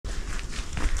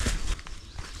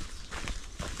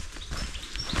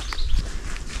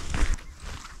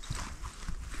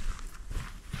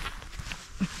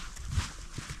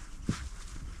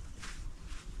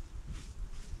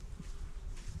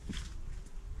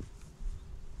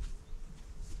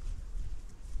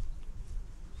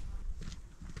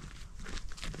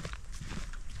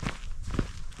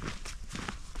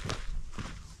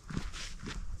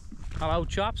Hello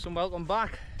chaps and welcome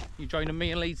back. You're joining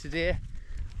me and Lee today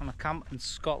on a camp in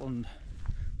Scotland.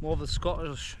 More of the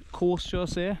Scottish coast, shall I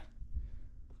say.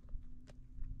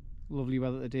 Lovely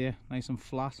weather today, nice and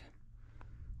flat.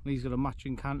 Lee's got a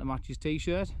matching can to match his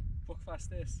t-shirt. Fuck fast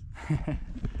this.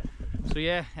 So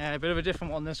yeah, a bit of a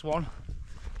different one this one.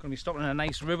 Going to be stopping in a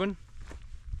nice ribbon.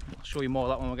 I'll show you more of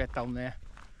that when we get down there.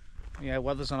 Yeah,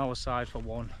 weather's on our side for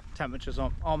one. Temperatures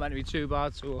aren't meant to be too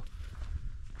bad, so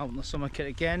out in the summer kit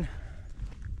again.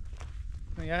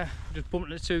 But yeah, just bumped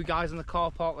into two guys in the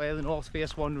car park there, the North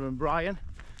Face Wanderer and Brian.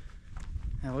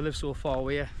 And we live so far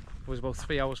away. It was about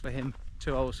 3 hours for him,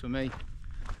 2 hours for me.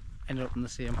 Ended up in the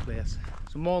same place.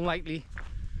 So more than likely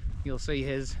you'll see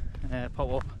his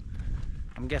pop up.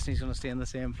 I'm guessing he's going to stay in the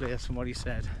same place from what he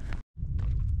said.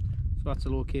 So that's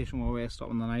the location where we're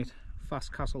stopping the night.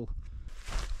 Fast Castle.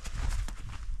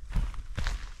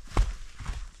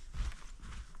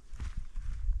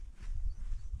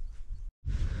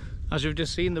 As you've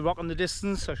just seen, the rock in the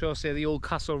distance, I shall say the old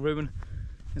castle ruin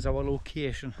is our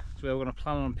location. So we're going to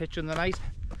plan on pitching the night.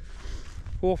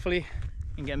 Hopefully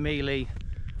you can get me, Lee,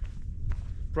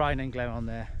 Brian and Glenn on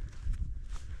there.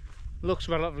 Looks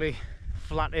relatively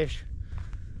flattish,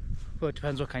 but it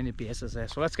depends what kind of base is there.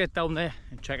 So let's get down there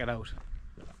and check it out.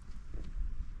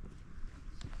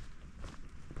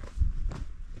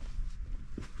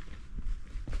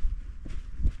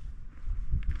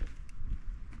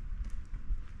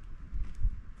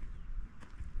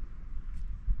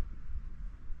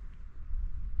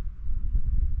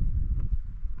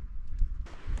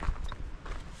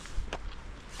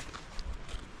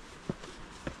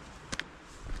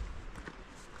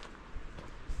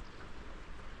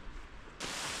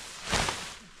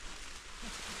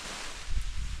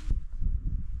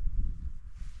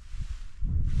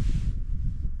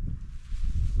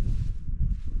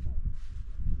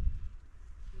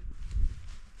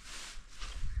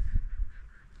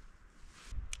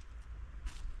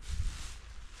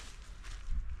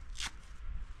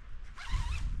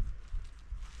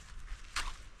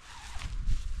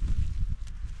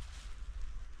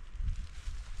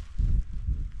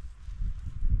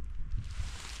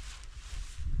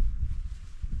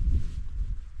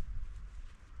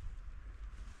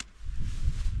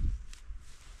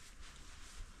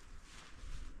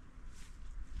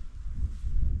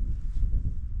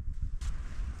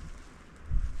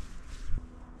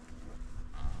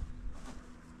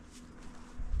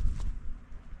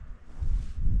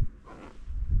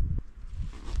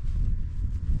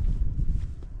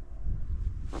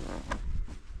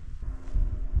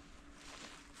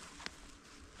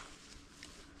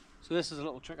 So this is a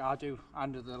little trick I do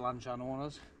under the Lanchan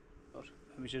owners, but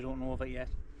maybe you don't know of it yet.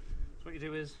 So what you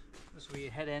do is, this will be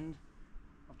your head end.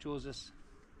 I've chose this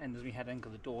end as my head end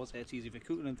because the doors there, it's easy for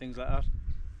cooking and things like that.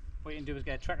 What you can do is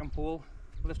get a trekking pole,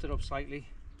 lift it up slightly,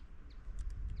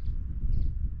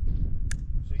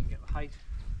 so you can get the height.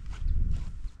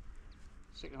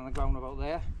 Stick it on the ground about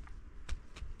there.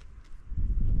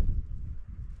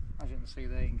 As you can see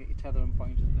there, you can get your tethering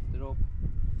point, lift it up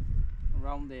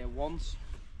around there once.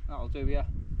 That'll do ya,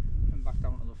 and back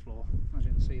down to the floor. As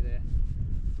you can see there,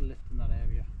 lift in that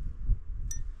area.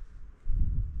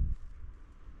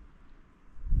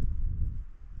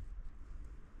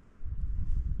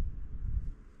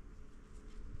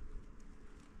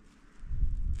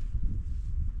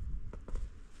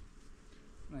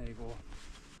 There you go.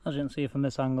 As you can see from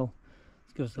this angle,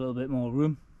 this gives us a little bit more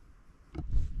room.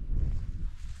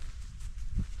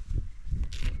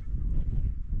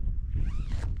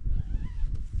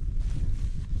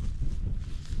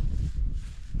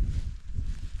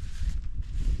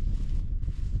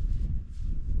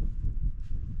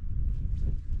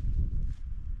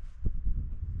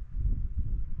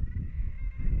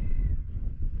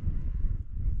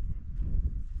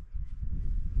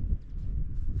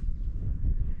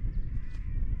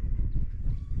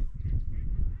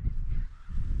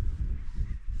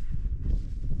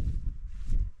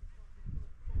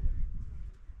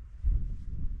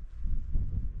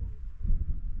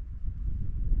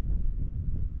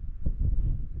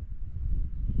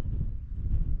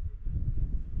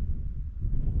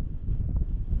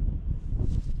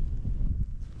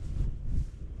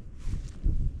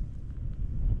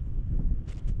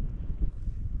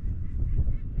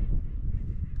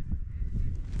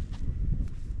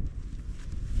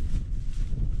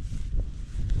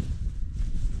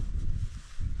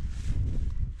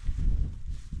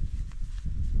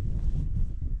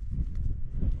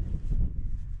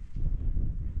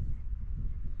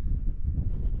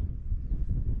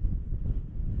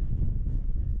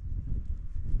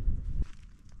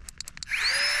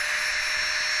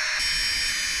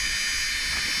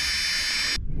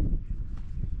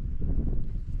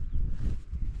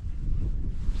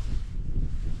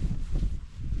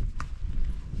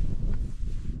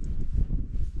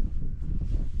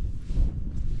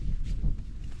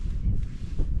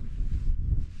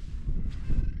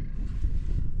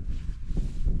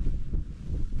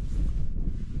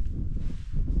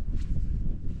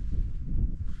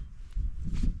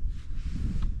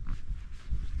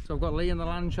 So I've got Lee in the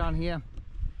Lanchan here.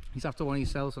 He's after one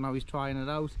himself, so now he's trying it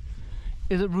out.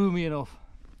 Is it roomy enough?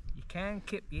 You can't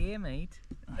keep your ear, mate.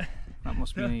 That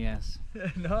must mean a yes.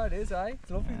 No, it is, eh? It's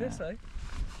lovely, this, eh?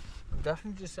 I'm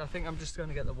definitely I think I'm just going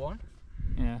to get the one.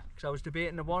 Yeah. Because I was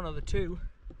debating the one or the two,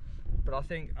 but I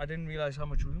didn't realise how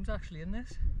much room's actually in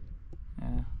this.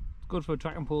 Yeah. It's good for a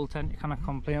trekking pole tent. You cannot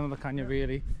complain with it, can you,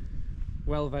 really?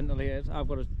 Well ventilated. I've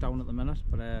got it down at the minute,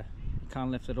 but you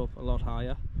can lift it up a lot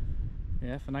higher.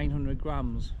 Yeah, for 900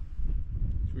 grams.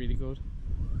 It's really good.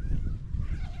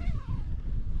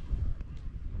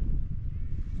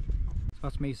 So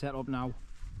that's me set up now.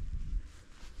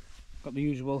 Got the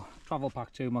usual travel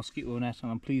pack too, mosquito net,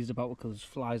 and I'm pleased about it because there's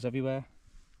flies everywhere.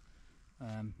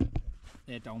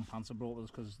 Their down pants are brought with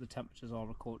us because the temperatures are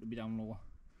recorded to be down lower.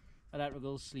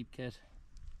 Electricals, sleep kit.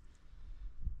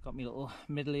 Got me little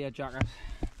middle ear jacket,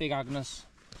 big Agnes.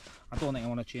 I don't think I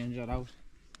want to change that out.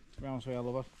 To be honest with you, I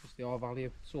love it. It's the R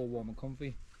value, so warm and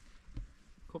comfy.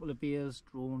 Couple of beers,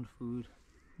 drone, food,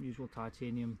 usual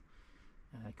titanium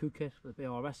cook kit with a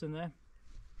BRS in there,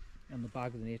 and the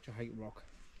bag with the Nature Hike Rock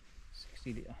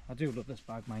 60 litre. I do love this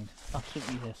bag, mind.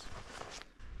 Absolutely this.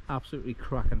 Absolutely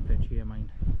cracking pitch here, mind.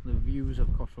 The views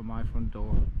I've got from my front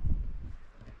door.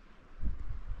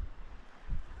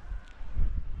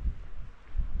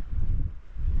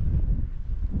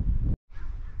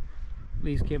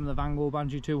 Lee's came in the Van Gogh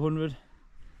Banshee 200.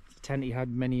 It's a tent he had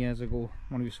many years ago,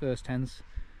 one of his first tents.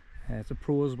 It's a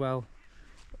pro as well.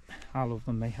 I love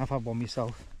them, mate. I've had one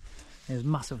myself. It's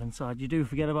massive inside. You do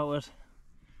forget about it.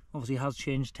 Obviously, it has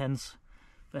changed tents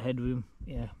for headroom.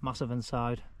 Yeah, massive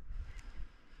inside.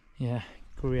 Yeah,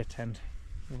 great tent.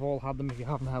 We've all had them. If you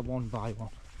haven't had one, buy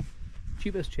one.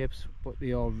 Cheap as chips, but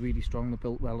they are really strong. They're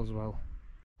built well as well.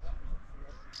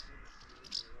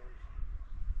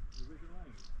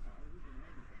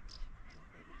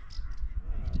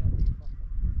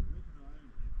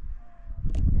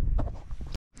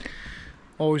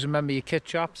 Always remember your kit,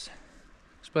 chaps,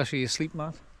 especially your sleep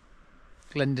mat.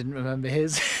 Glenn didn't remember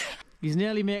his. He's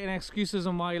nearly making excuses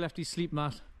on why he left his sleep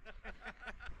mat.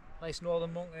 Nice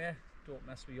northern monk there. Don't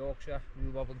mess with Yorkshire.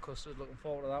 Rhubarb and custard. Looking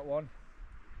forward to that one.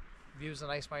 Views are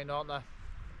nice, mine, aren't they?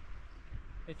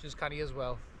 Pictures canny as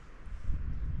well.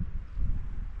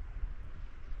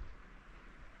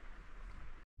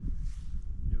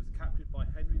 It was captured by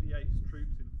Henry VIII's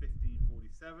troops in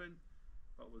 1547,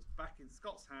 but was back in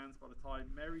Scots' hands by the time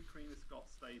Mary Queen of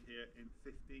Scots stayed here in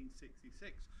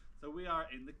 1566. So we are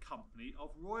in the company of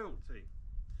royalty.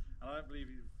 And I don't believe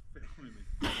you're filming me.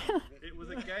 It was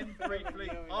again briefly,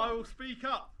 I will speak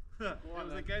up. It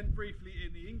was again briefly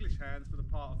in the English hands for the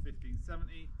part of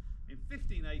 1570. In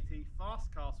 1580, Fast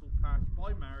Castle passed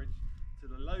by marriage to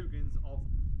the Logans of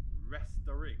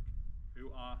Restorick,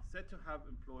 who are said to have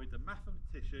employed the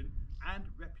mathematician and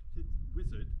reputed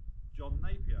wizard John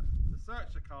Napier to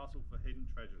search the castle for hidden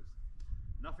treasures.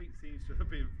 Nothing seems to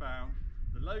have been found.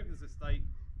 The Logans' estate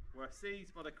were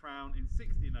seized by the Crown in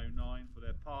 1609 for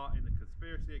their part in the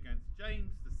conspiracy against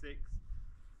James VI.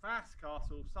 Fast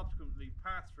Castle subsequently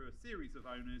passed through a series of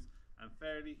owners and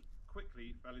fairly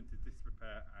quickly fell into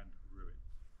disrepair and ruin.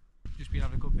 Just been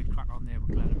having a good big crack on there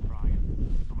with Glenn and Brian.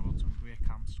 Talking about some great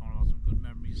camps, talking about some good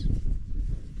memories.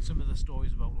 Some of the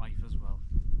stories about life as well.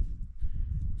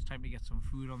 It's time to get some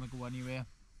food on the go anyway.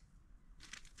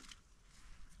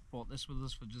 Brought this with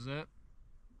us for dessert.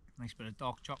 Nice bit of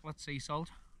dark chocolate, sea salt.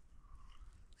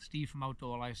 Steve from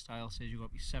Outdoor Lifestyle says you've got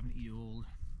to be 70-year-old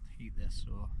to eat this,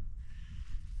 so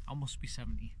I must be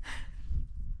 70.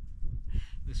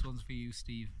 This one's for you,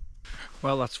 Steve.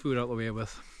 Well, that's food out the way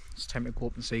with. It's time to go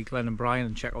up and see Glenn and Brian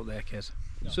and check out their kit.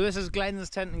 Yeah. So this is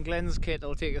Glenn's tent and Glenn's kit.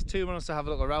 It'll take us 2 minutes to have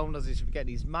a look around as he's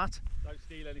forgetting his mat. Don't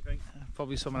steal anything.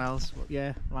 Probably someone else, but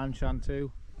yeah, Lanchan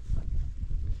too.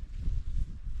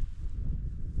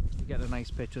 You get a nice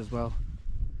picture as well.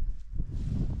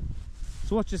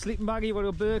 So what's your sleeping bag? You got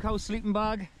a Berghaus sleeping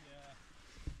bag?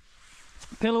 Yeah.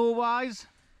 Pillow wise?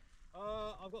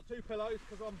 I've got 2 pillows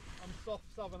because I'm soft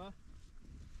southerner.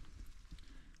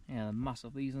 Yeah, they're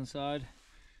massive, these inside.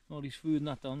 All these food and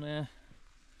that down there.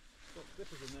 Got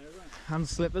slippers in there, right? Hand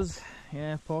slippers,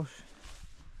 yeah, posh.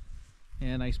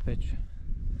 Yeah, nice pitch.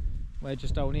 We're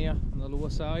just down here on the lower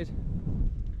side.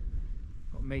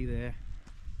 Got me there.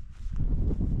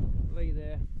 Lee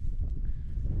there.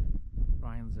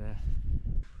 Ryan's there.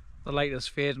 The light is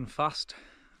fading fast.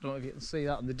 I don't know if you can see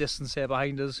that in the distance here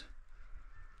behind us.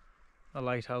 The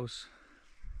lighthouse.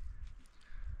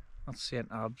 That's St.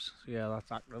 Abbs, so yeah,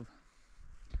 that's active.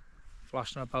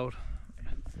 Flashing about.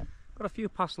 Got a few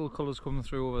pastel colours coming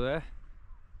through over there.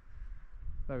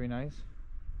 Very nice.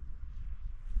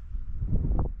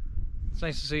 It's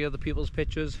nice to see other people's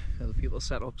pictures, other people's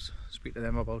setups, speak to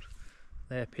them about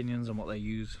their opinions on what they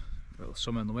use for the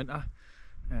summer and the winter.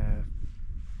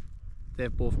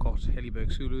 They've both got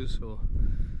Hillyberg Zulus, so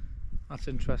that's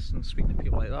interesting, speaking to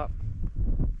people like that.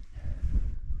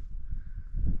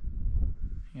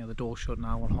 Yeah, the door's shut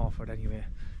now on Harford anyway.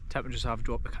 Temperatures have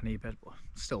dropped a tiny bit, but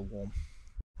it's still warm.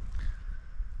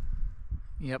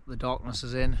 Yep, the darkness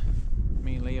is in.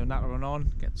 Me and Lee are nattering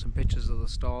on, getting some pictures of the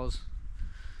stars.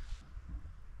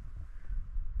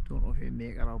 Don't know if you can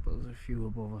make it out, but there's a few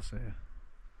above us there.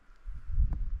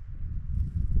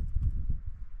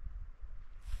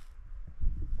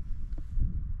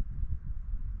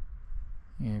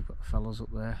 Yeah, you've got the fellas up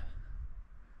there.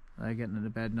 They're getting into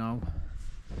bed now.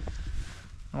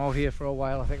 I'm out here for a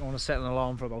while. I think I want to set an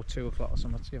alarm for about 2 o'clock or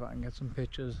something, see if I can get some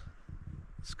pictures.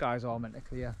 The skies are meant to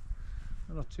clear.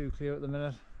 They're not too clear at the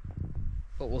minute,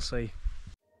 but we'll see.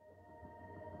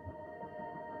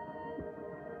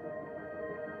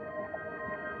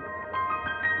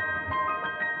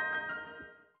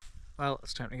 Well,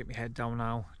 it's time to get my head down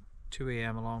now. 2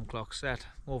 AM alarm clock set.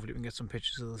 Hopefully we can get some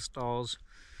pictures of the stars.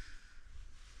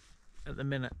 At the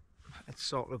minute, it's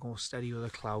sort of going steady with the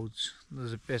clouds.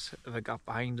 There's a bit of a gap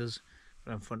behind us,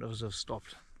 but in front of us have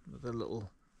stopped with a little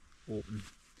open.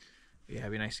 But yeah,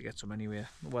 it'd be nice to get some anyway.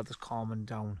 The weather's calming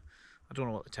down. I don't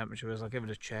know what the temperature is, I'll give it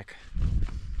a check.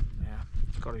 Yeah,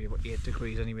 it's got to be about 8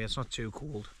 degrees anyway, it's not too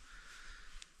cold.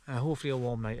 Hopefully a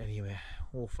warm night anyway,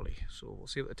 hopefully. So we'll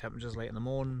see what the temperature's like in the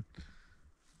morning.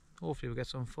 Hopefully we'll get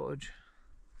some footage.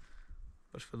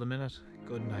 But for the minute,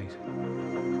 good night.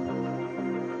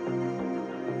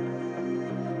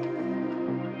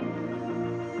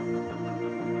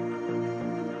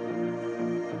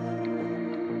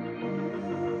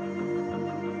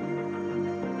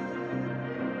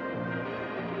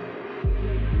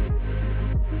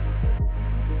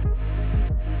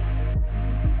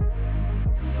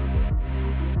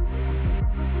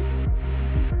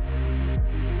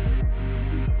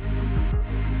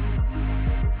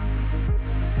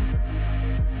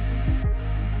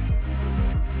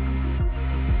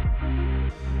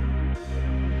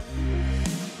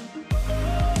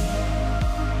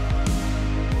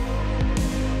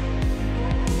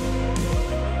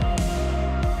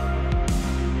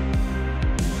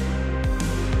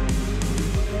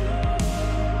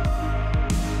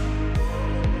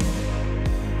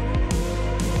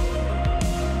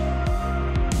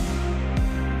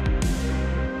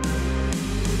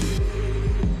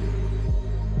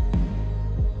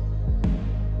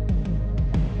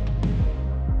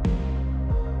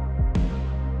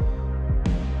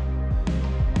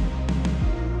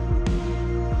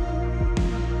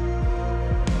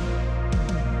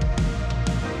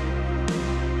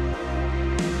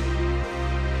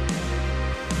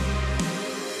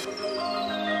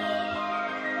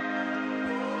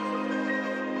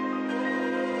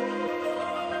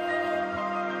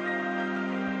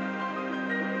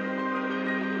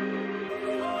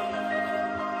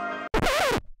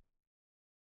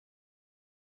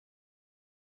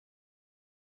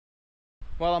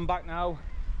 Well, I'm back now.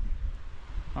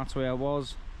 That's where I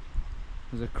was.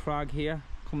 There's a crag here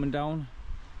coming down.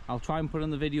 I'll try and put in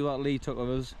the video that Lee took of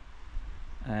us.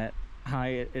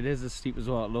 It is as steep as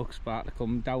what it looks, but I had to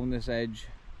come down this edge,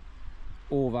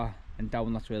 over and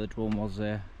down. That's where the drone was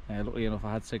there. Luckily enough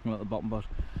I had signal at the bottom, but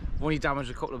I've only damaged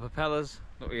a couple of propellers,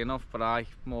 luckily enough. But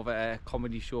more of a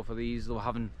comedy show for these. They were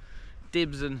having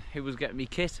dibs and who was getting me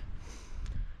kit.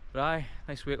 But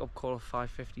nice wake up call of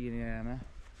 5:50 in the AM, eh?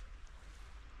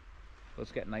 But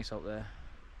it's getting nice out there.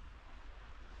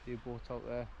 Few boats out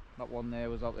there. That one there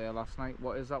was out there last night.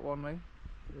 What is that one, mate?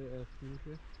 Fuel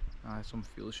ship. Some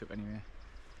fuel ship anyway.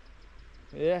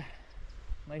 Yeah,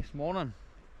 nice morning.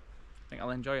 I think I'll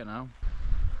enjoy it now.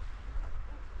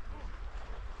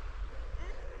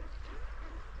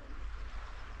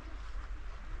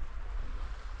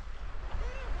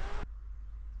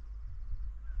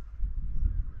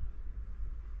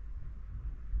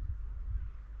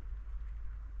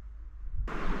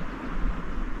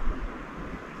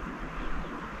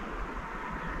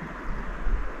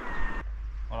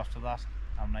 After that,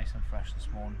 I'm nice and fresh this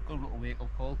morning. Good little wake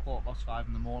up call, 5:15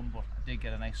 in the morning, but I did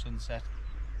get a nice sunset.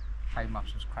 Time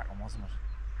lapse was cracking, wasn't it?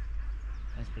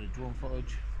 Nice bit of drone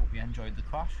footage. Hope you enjoyed the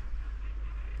crash.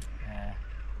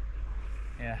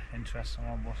 Yeah, interesting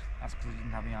one, but that's because I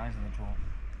didn't have any eyes on the drone.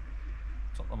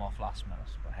 Took them off last minute,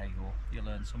 but hey go, you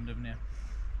learn some, didn't you?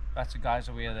 That's the guys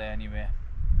away there anyway.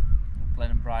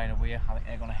 Glenn and Brian away. I think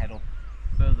they're going to head up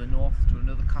further north to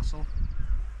another castle.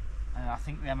 I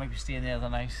think they might be staying there the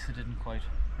night. They didn't quite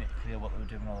make it clear what they were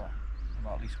doing or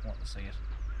at least want to see it.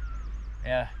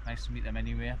 Yeah, nice to meet them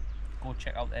anyway. go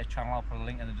check out their channel. I'll put a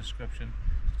link in the description.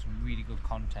 Some really good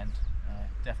content.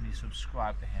 Definitely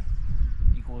subscribe to him.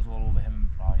 He goes all over, him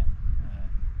and Brian,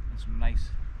 in some nice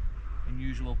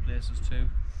unusual places too.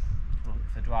 So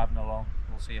if they're driving along,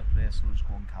 we'll see a place, we'll just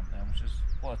go and camp there, which is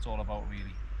what it's all about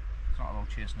really. It's not about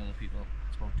chasing other people,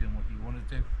 it's about doing what you want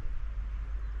to do.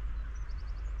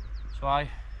 So time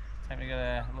to get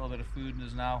a little bit of food in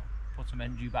us now, put some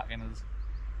energy back in us,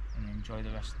 and enjoy the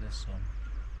rest of this sun.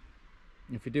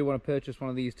 If you do want to purchase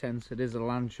one of these tents, it is a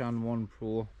Lanshan 1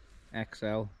 Pro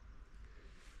XL.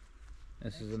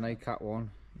 This is a Nightcat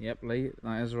one. Yep, Lee,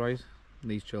 that is right.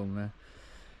 Lee's chilling there.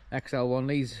 XL one.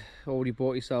 Lee's already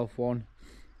bought yourself one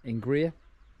in grey.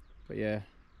 But yeah,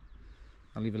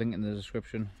 I'll leave a link in the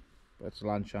description. But it's a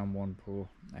Lanshan 1 Pro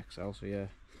XL, so yeah,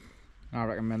 I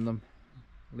recommend them.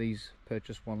 Lee's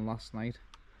purchased one last night.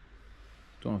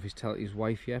 Don't know if he's told his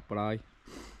wife yet, but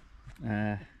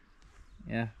yeah,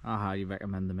 I highly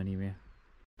recommend them anyway.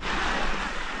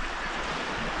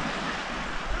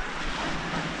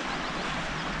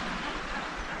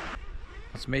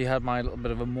 That's me, had my little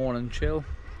bit of a morning chill.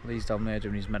 Lee's down there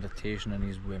doing his meditation and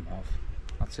his Wim Hof.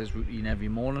 That's his routine every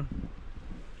morning.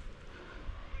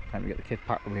 Time to get the kit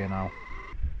packed away now.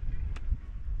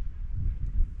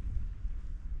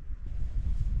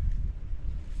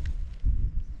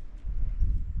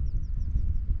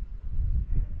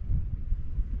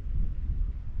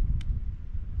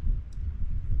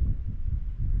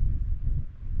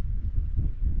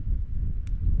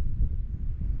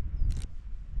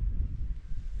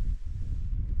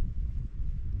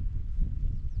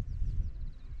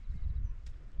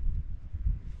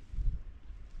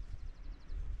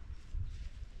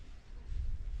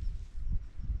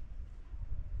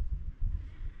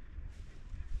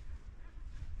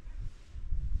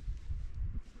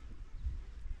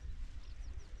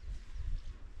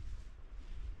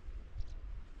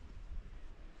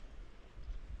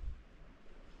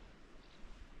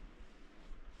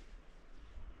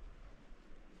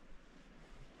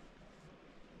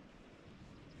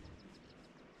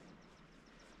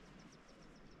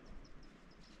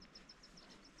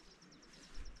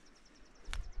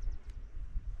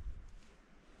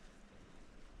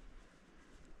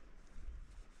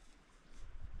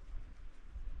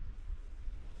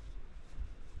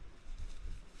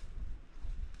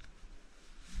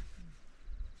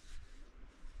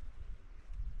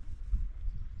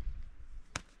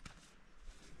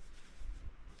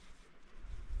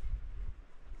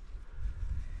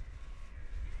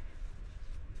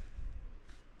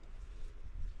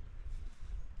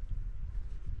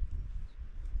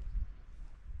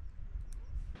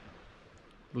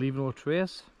 Leave no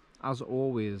trace, as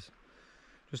always.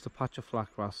 Just a patch of flat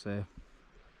grass there.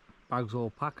 Bags all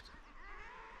packed.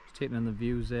 Just taking in the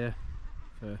views there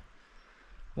for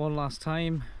one last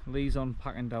time. Lee's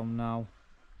unpacking down now.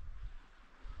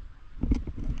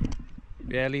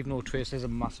 Yeah, leave no trace is a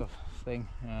massive thing.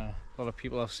 A lot of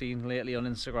people I've seen lately on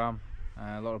Instagram,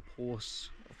 a lot of posts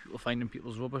of people finding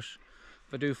people's rubbish.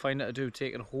 If I do find it, I do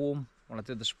take it home. When I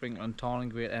did the sprinkler and tarring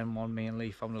grate M1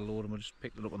 mainly, found a load and we just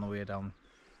picked it up on the way down.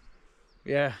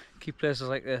 Yeah, keep places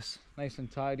like this nice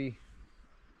and tidy.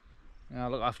 Yeah,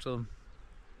 look after them,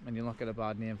 and you'll not get a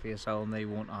bad name for yourself, and they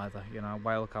won't either. You know,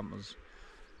 wild campers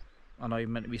are not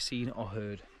even meant to be seen or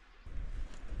heard.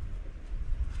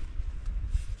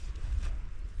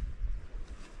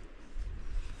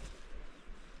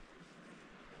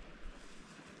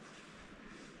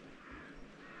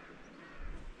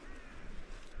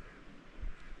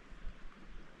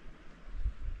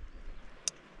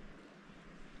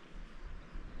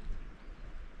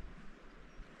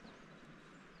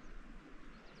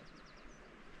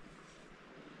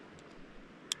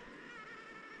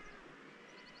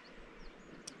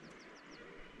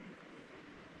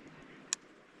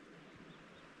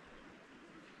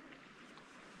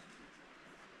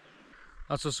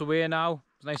 That's us away now.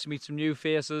 It's nice to meet some new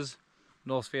faces.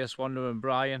 North Face Wanderer and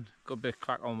Brian. Good bit of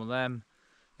crack on with them.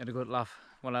 Had a good laugh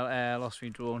when I lost my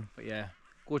drone. But yeah,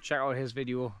 go check out his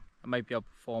video. It might be up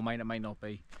before mine, it might not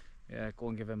be. Yeah, go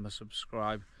and give him a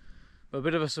subscribe. But a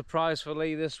bit of a surprise for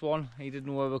Lee, this one. He didn't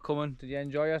know we were coming. Did you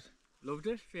enjoy it? Loved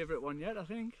it. Favourite one yet, I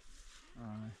think.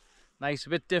 Nice, a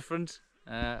bit different.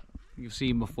 You've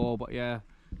seen before, but yeah,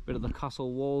 a bit of the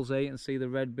castle walls there. You can see the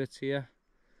red bits here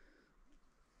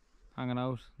hanging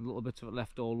out, little bits of it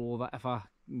left all over. If I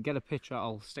can get a picture,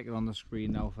 I'll stick it on the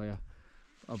screen now for you.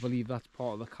 I believe that's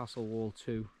part of the castle wall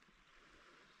too.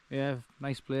 Yeah,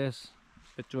 nice place,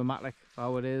 bit dramatic for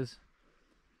how it is.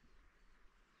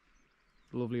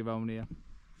 Lovely around here.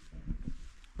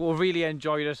 But we really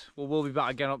enjoyed it. We'll be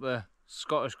back again up the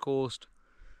Scottish coast,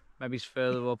 maybe it's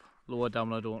further up, lower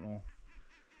down, I don't know.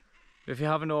 If you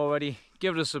haven't already,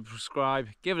 give it a subscribe,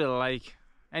 give it a like.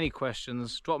 Any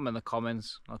questions, drop them in the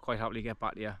comments. I'll quite happily get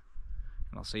back to you.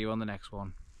 And I'll see you on the next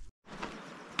one.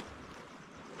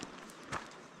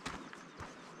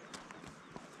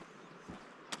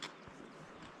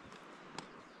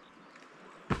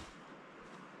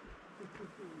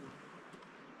 Ooh.